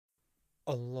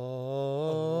Assalamu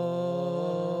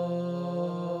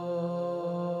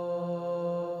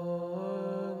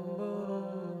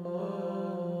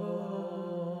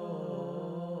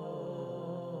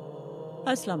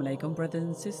alaikum, brothers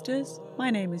and sisters. My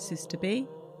name is Sister B,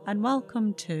 and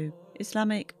welcome to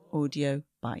Islamic Audio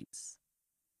Bytes.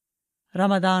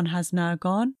 Ramadan has now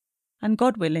gone, and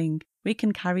God willing, we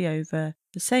can carry over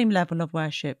the same level of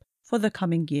worship for the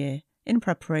coming year in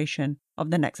preparation of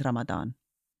the next Ramadan.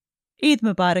 Eid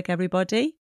Mubarak,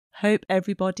 everybody. Hope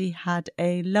everybody had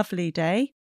a lovely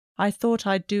day. I thought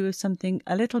I'd do something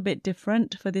a little bit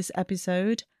different for this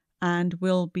episode, and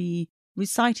we'll be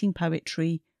reciting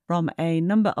poetry from a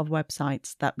number of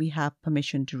websites that we have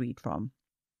permission to read from.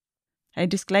 A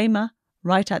disclaimer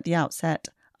right at the outset,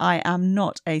 I am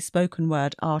not a spoken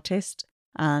word artist,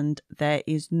 and there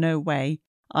is no way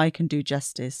I can do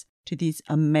justice to these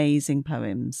amazing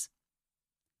poems.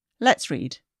 Let's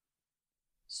read.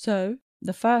 So,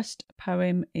 the first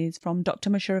poem is from Dr.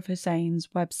 Musharraf Hussein's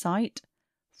website,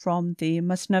 from the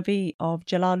Masnavi of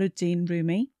Jalaluddin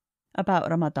Rumi about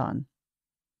Ramadan.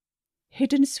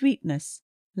 Hidden sweetness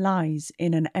lies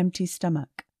in an empty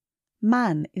stomach.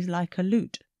 Man is like a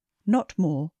lute, not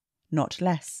more, not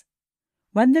less.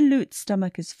 When the lute's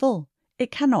stomach is full,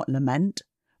 it cannot lament,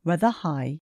 whether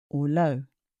high or low.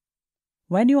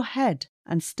 When your head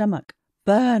and stomach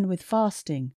burn with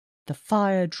fasting, the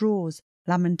fire draws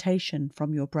lamentation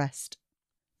from your breast.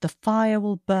 The fire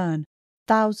will burn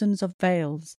thousands of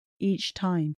veils each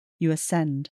time you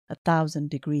ascend 1,000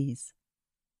 degrees.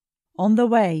 On the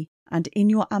way and in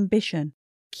your ambition,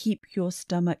 keep your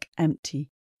stomach empty,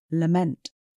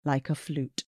 lament like a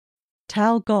flute.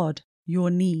 Tell God your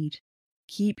need,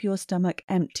 keep your stomach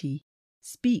empty,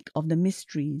 speak of the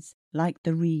mysteries like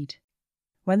the reed.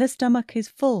 When the stomach is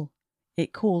full,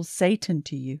 it calls Satan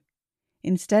to you.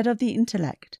 Instead of the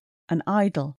intellect, an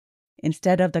idol.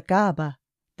 Instead of the Kaaba,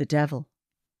 the devil.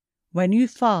 When you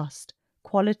fast,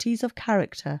 qualities of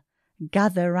character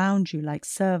gather round you like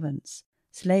servants,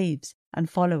 slaves and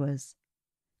followers.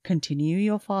 Continue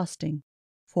your fasting,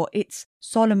 for it's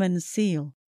Solomon's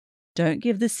seal. Don't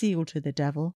give the seal to the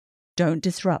devil. Don't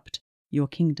disrupt your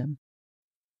kingdom.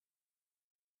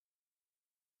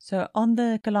 So on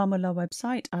the Kalamullah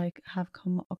website, I have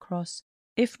come across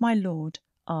If My Lord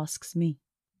Asks Me.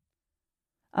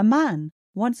 A man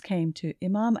once came to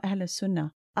Imam Ahl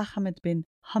Sunnah Ahmad bin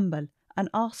Hanbal and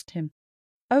asked him,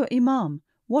 "O Imam,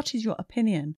 what is your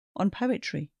opinion on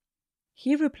poetry?"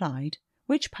 He replied,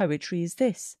 "Which poetry is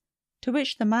this?" To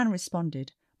which the man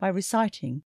responded by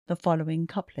reciting the following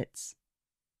couplets.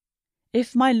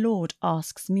 If my Lord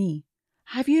asks me,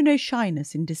 have you no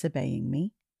shyness in disobeying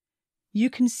me? You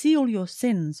conceal your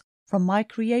sins from my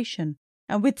creation,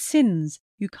 and with sins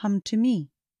you come to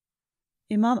me.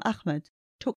 Imam Ahmad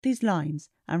took these lines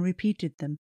and repeated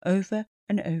them over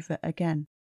and over again,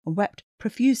 and wept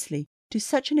profusely to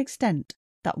such an extent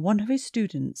that one of his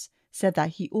students said that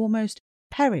he almost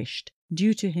perished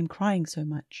due to him crying so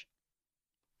much.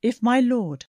 If my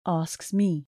Lord asks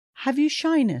me, have you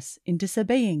shyness in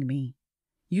disobeying me?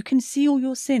 You conceal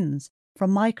your sins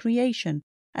from my creation,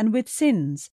 and with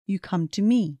sins you come to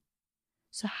me.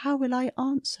 So how will I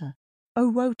answer? O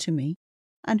woe to me,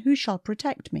 and who shall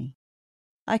protect me?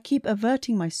 I keep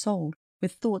averting my soul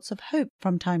with thoughts of hope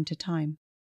from time to time,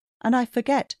 and I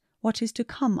forget what is to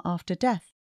come after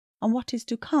death, and what is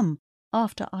to come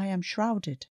after I am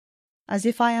shrouded, as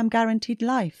if I am guaranteed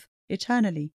life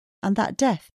eternally, and that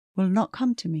death will not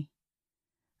come to me.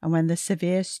 And when the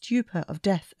severe stupor of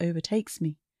death overtakes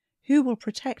me, who will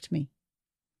protect me?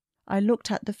 I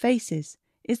looked at the faces.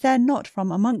 Is there not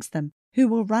from amongst them who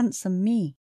will ransom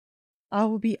me? I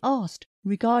will be asked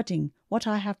regarding what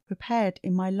I have prepared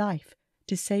in my life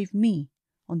to save me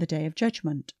on the day of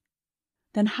judgment.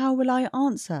 Then how will I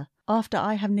answer after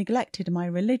I have neglected my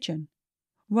religion?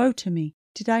 Woe to me!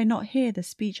 Did I not hear the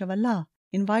speech of Allah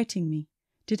inviting me?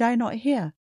 Did I not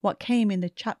hear what came in the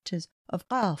chapters of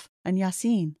Qaf and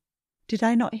Yasin? Did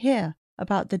I not hear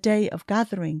about the day of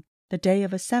gathering, the day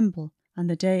of assemble, and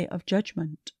the day of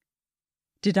judgment?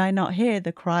 Did I not hear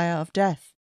the crier of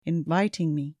death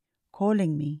inviting me,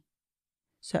 calling me?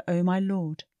 So, O my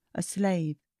Lord, a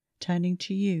slave, turning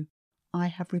to you, I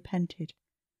have repented.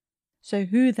 So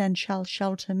who then shall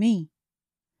shelter me?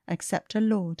 Except a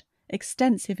Lord,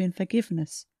 extensive in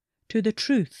forgiveness, to the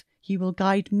truth he will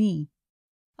guide me.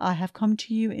 I have come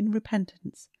to you in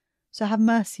repentance, so have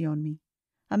mercy on me,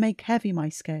 and make heavy my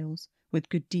scales with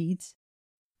good deeds,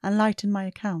 and lighten my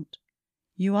account.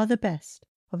 You are the best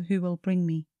of who will bring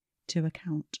me to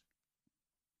account.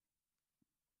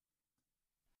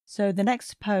 So the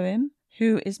next poem,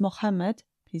 Who is Muhammad,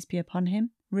 peace be upon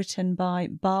him, written by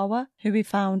Bawa, who we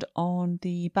found on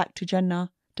the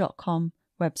backtojannah.com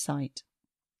website.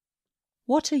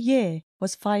 What a year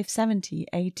was 570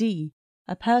 AD.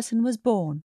 A person was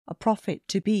born, a prophet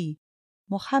to be.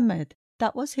 Muhammad,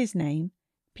 that was his name.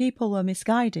 People were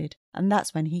misguided, and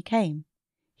that's when he came.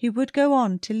 He would go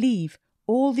on to leave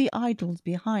all the idols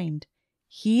behind.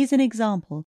 He is an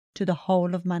example to the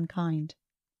whole of mankind.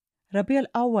 Rabi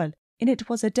al-Awwal, in it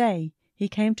was a day, he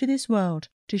came to this world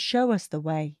to show us the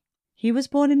way. He was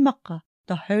born in Makkah,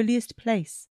 the holiest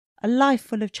place. A life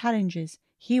full of challenges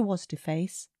he was to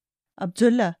face.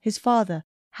 Abdullah, his father,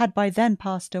 had by then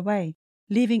passed away,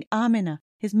 leaving Amina,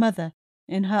 his mother,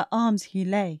 in her arms he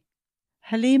lay.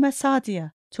 Halima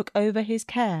Sa'diya took over his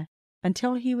care.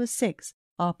 Until he was 6,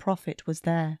 our Prophet was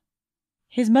there.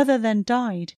 His mother then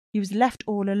died, he was left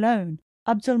all alone.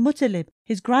 Abdul Muttalib,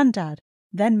 his granddad,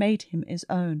 then made him his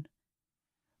own.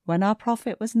 When our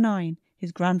Prophet was 9,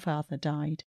 his grandfather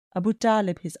died. Abu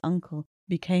Talib, his uncle,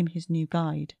 became his new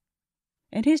guide.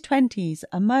 In his 20s,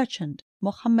 a merchant,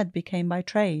 Muhammad became by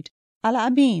trade.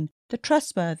 Al-Amin, the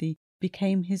trustworthy,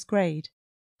 became his grade.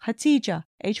 Khadija,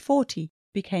 age 40,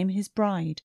 became his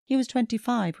bride. He was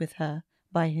 25 with her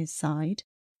by his side.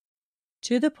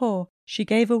 To the poor she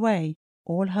gave away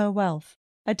all her wealth,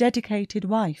 a dedicated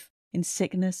wife in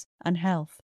sickness and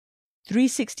health.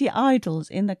 360 idols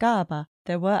in the Kaaba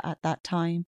there were at that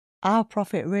time. Our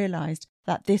Prophet realized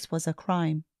that this was a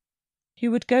crime. He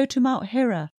would go to Mount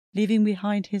Hira, leaving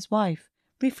behind his wife,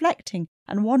 reflecting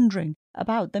and wondering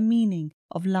about the meaning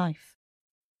of life.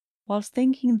 Whilst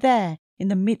thinking there, in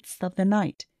the midst of the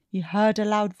night, he heard a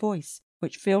loud voice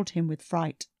which filled him with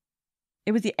fright.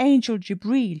 It was the angel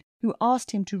Jibreel who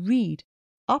asked him to read.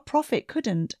 Our Prophet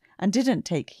couldn't and didn't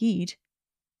take heed.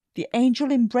 The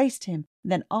angel embraced him,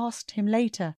 then asked him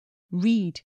later,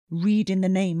 read in the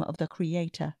name of the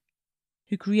Creator,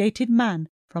 who created man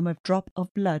from a drop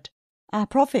of blood. Our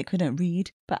Prophet couldn't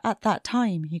read, but at that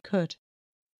time he could.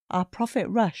 Our Prophet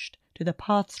rushed to the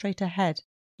path straight ahead.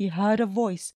 He heard a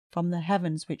voice from the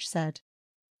heavens which said,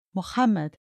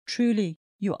 Muhammad, truly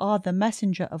you are the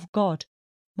messenger of God.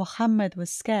 Muhammad was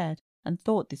scared and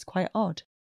thought this quite odd.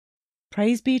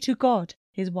 Praise be to God,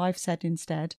 his wife said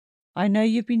instead. I know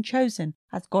you've been chosen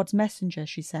as God's messenger,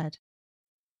 she said.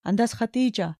 And thus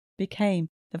Khadija became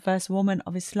the first woman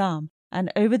of Islam,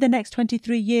 and over the next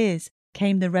 23 years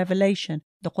came the revelation,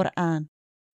 the Quran.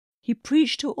 He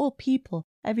preached to all people,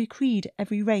 every creed,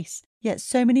 every race, yet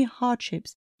so many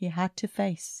hardships he had to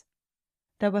face.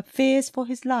 There were fears for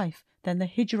his life, then the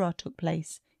Hijrah took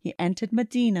place. He entered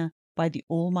Medina by the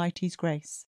Almighty's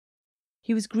grace.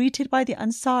 He was greeted by the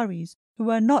Ansaris, who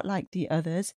were not like the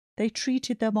others. They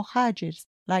treated the Muhajirs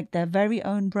like their very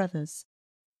own brothers.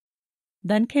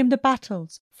 Then came the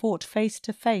battles, fought face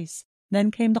to face.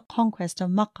 Then came the conquest of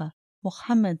Makkah,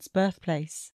 Muhammad's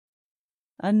birthplace.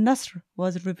 An-Nasr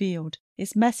was revealed.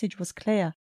 Its message was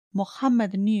clear.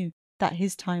 Muhammad knew that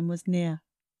his time was near.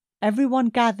 Everyone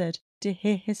gathered to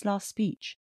hear his last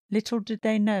speech. Little did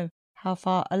they know how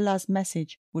far Allah's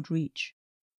message would reach.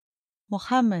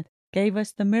 Muhammad gave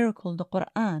us the miracle, the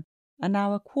Quran, and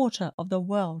now a quarter of the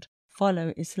world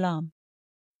follow Islam.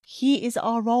 He is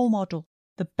our role model,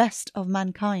 the best of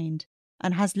mankind,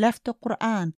 and has left the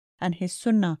Quran and his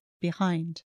Sunnah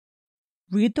behind.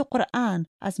 Read the Quran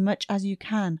as much as you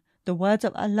can, the words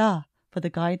of Allah for the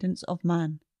guidance of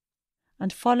man.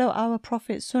 And follow our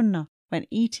Prophet's Sunnah when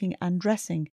eating and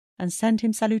dressing, and send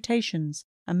him salutations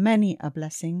and many a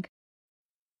blessing.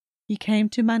 He came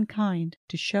to mankind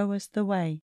to show us the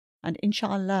way, and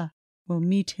inshallah we'll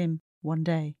meet him one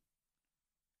day.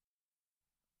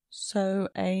 So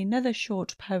another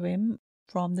short poem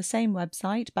from the same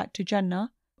website, Back to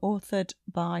Jannah, authored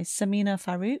by Samina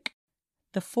Farouk,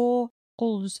 the 4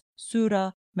 Quls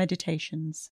Surah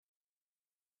Meditations.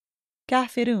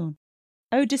 Kafirun,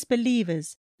 O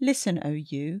disbelievers, listen, O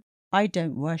you, I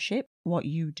don't worship what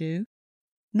you do,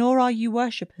 nor are you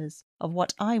worshippers of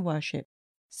what I worship.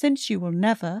 Since you will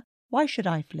never, why should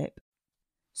I flip?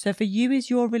 So for you is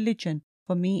your religion,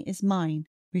 for me is mine.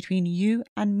 Between you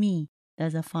and me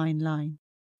there's a fine line.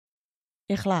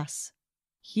 Ikhlas.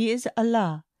 He is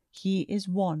Allah, He is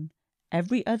one.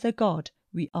 Every other God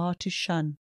we are to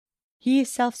shun. He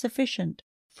is self-sufficient,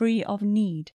 free of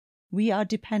need. We are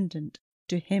dependent,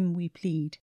 to Him we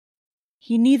plead.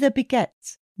 He neither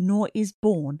begets nor is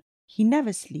born. He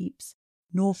never sleeps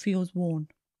nor feels worn.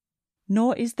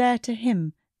 Nor is there to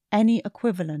Him any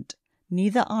equivalent,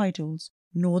 neither idols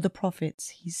nor the prophets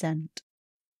He sent.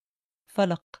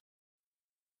 Falaq.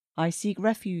 I seek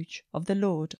refuge of the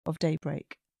Lord of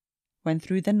daybreak, when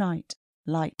through the night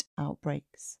light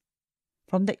outbreaks,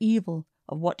 from the evil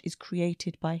of what is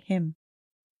created by Him.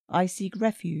 I seek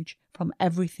refuge from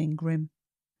everything grim,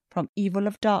 from evil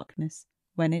of darkness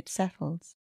when it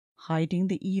settles, hiding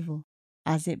the evil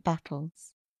as it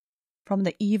battles, from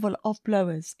the evil of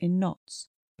blowers in knots,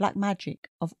 black magic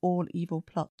of all evil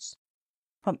plots,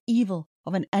 from evil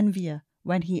of an envier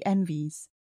when he envies,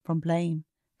 from blame,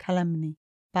 calumny,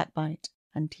 backbite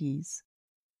and tease.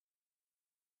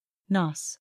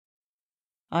 Nas.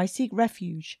 I seek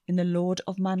refuge in the Lord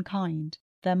of mankind,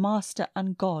 their Master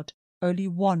and God, only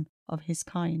one of his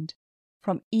kind,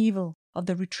 from evil of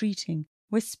the retreating,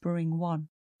 whispering one,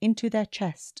 into their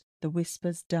chest the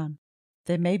whispers done.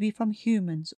 They may be from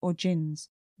humans or jinns,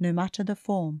 no matter the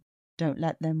form, don't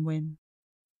let them win.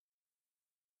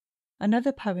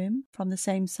 Another poem from the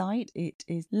same site, it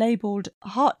is labelled a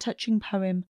heart-touching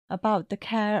poem about the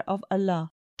care of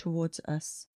Allah towards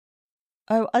us.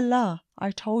 O Allah,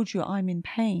 I told you I'm in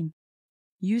pain.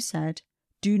 You said,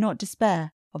 do not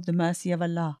despair of the mercy of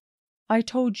Allah. I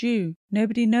told you,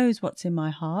 nobody knows what's in my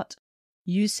heart.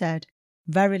 You said,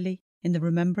 verily, in the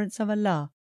remembrance of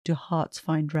Allah do hearts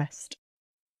find rest.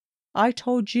 I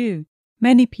told you,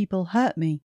 many people hurt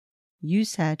me. You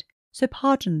said, so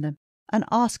pardon them and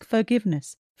ask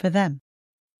forgiveness for them.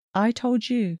 I told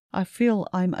you, I feel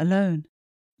I'm alone.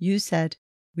 You said,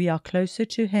 we are closer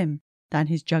to him than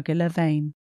his jugular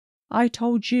vein. I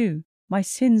told you, my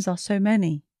sins are so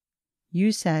many.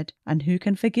 You said, and who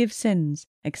can forgive sins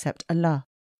except Allah?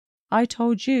 I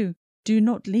told you, do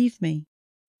not leave me.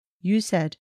 You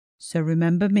said, so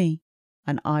remember me,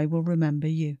 and I will remember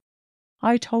you.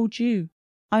 I told you,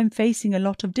 I'm facing a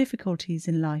lot of difficulties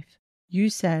in life. You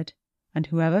said, and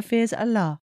whoever fears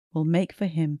Allah will make for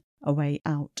him a way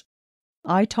out.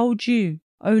 I told you,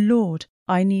 O Lord,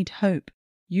 I need hope.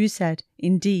 You said,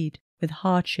 indeed, with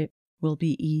hardship will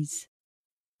be ease.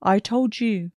 I told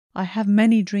you, I have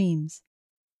many dreams.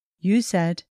 You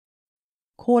said,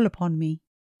 call upon me,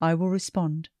 I will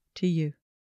respond to you.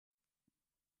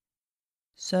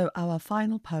 So our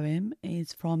final poem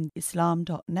is from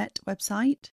Islam.net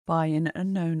website by an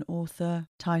unknown author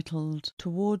titled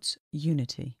Towards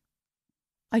Unity.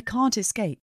 I can't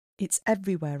escape, it's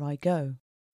everywhere I go.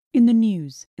 In the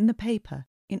news, in the paper,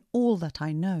 in all that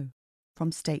I know.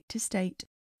 From state to state,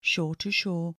 shore to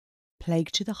shore,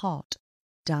 plague to the heart,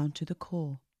 down to the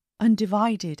core.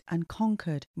 Undivided and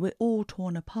conquered, we're all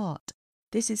torn apart.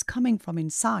 This is coming from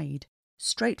inside,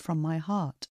 straight from my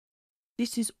heart.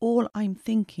 This is all I'm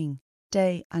thinking,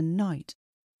 day and night.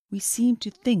 We seem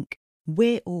to think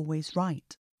we're always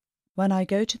right. When I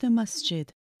go to the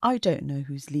masjid, I don't know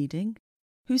who's leading.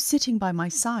 Who's sitting by my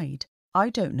side? I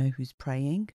don't know who's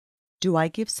praying. Do I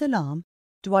give salam?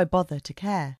 Do I bother to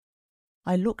care?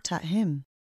 I looked at him.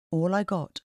 All I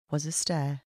got was a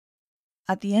stare.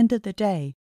 At the end of the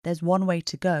day, there's one way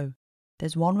to go.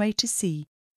 There's one way to see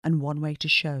and one way to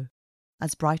show.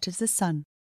 As bright as the sun,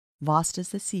 vast as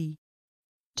the sea.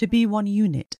 To be one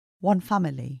unit, one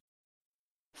family.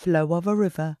 Flow of a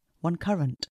river, one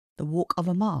current. The walk of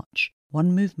a march,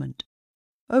 one movement.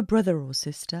 O brother or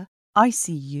sister, I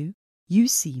see you, you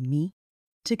see me.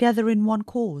 Together in one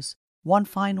cause, one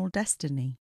final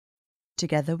destiny.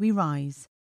 Together we rise,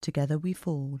 together we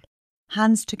fall.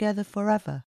 Hands together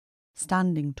forever,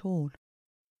 standing tall.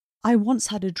 I once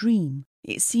had a dream,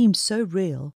 it seemed so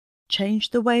real.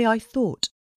 Changed the way I thought,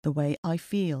 the way I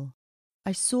feel.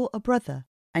 I saw a brother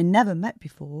I never met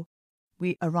before.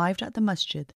 We arrived at the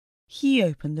masjid. He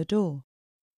opened the door.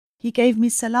 He gave me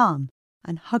salam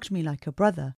and hugged me like a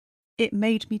brother. It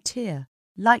made me tear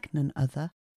like none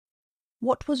other.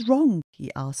 What was wrong,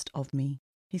 he asked of me.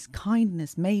 His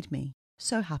kindness made me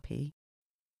so happy.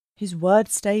 His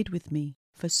words stayed with me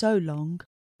for so long,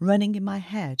 running in my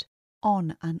head,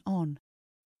 on and on.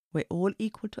 We're all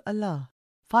equal to Allah.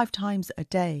 5 times a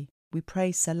day we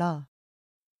pray salah.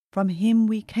 From him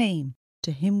we came,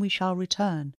 to him we shall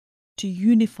return. To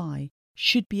unify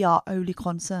should be our only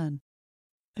concern.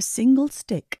 A single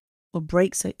stick will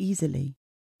break so easily,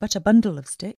 but a bundle of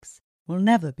sticks will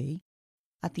never be.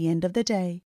 At the end of the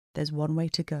day, there's one way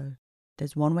to go.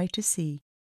 There's one way to see,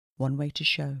 one way to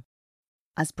show.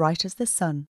 As bright as the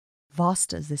sun,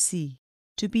 vast as the sea.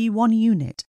 To be one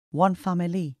unit, one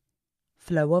family.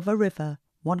 Flow of a river,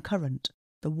 one current.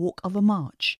 The walk of a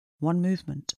march, one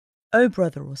movement. O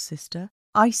brother or sister,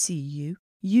 I see you,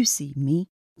 you see me.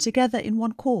 Together in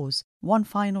one cause, one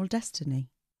final destiny.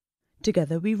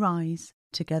 Together we rise,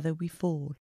 together we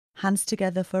fall. Hands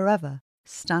together forever,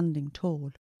 standing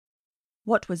tall.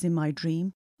 What was in my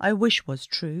dream, I wish was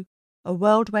true. A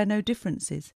world where no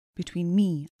differences between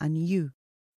me and you.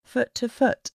 Foot to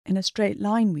foot, in a straight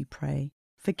line we pray.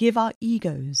 Forgive our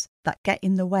egos that get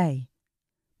in the way.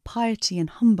 Piety and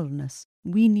humbleness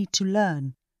we need to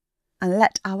learn. and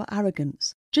let our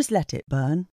arrogance, just let it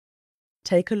burn.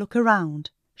 Take a look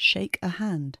around, shake a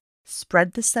hand,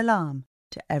 spread the salam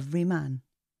to every man.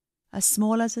 As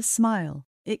small as a smile,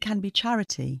 it can be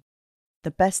charity.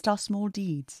 The best are small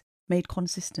deeds, made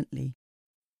consistently.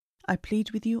 I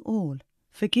plead with you all,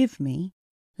 forgive me.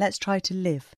 Let's try to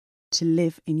live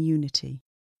in unity.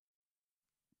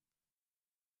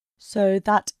 So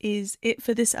that is it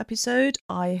for this episode.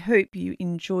 I hope you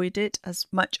enjoyed it as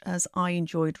much as I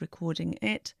enjoyed recording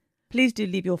it. Please do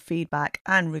leave your feedback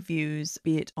and reviews,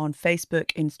 be it on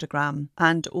Facebook, Instagram,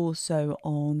 and also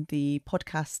on the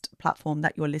podcast platform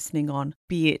that you're listening on,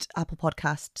 be it Apple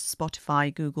Podcasts,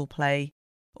 Spotify, Google Play,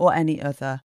 or any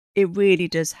other. It really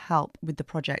does help with the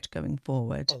project going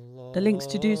forward. The links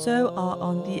to do so are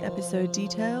on the episode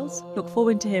details. Look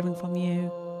forward to hearing from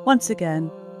you. Once again,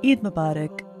 Eid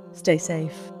Mubarak. Stay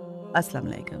safe.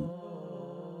 Assalamu alaikum.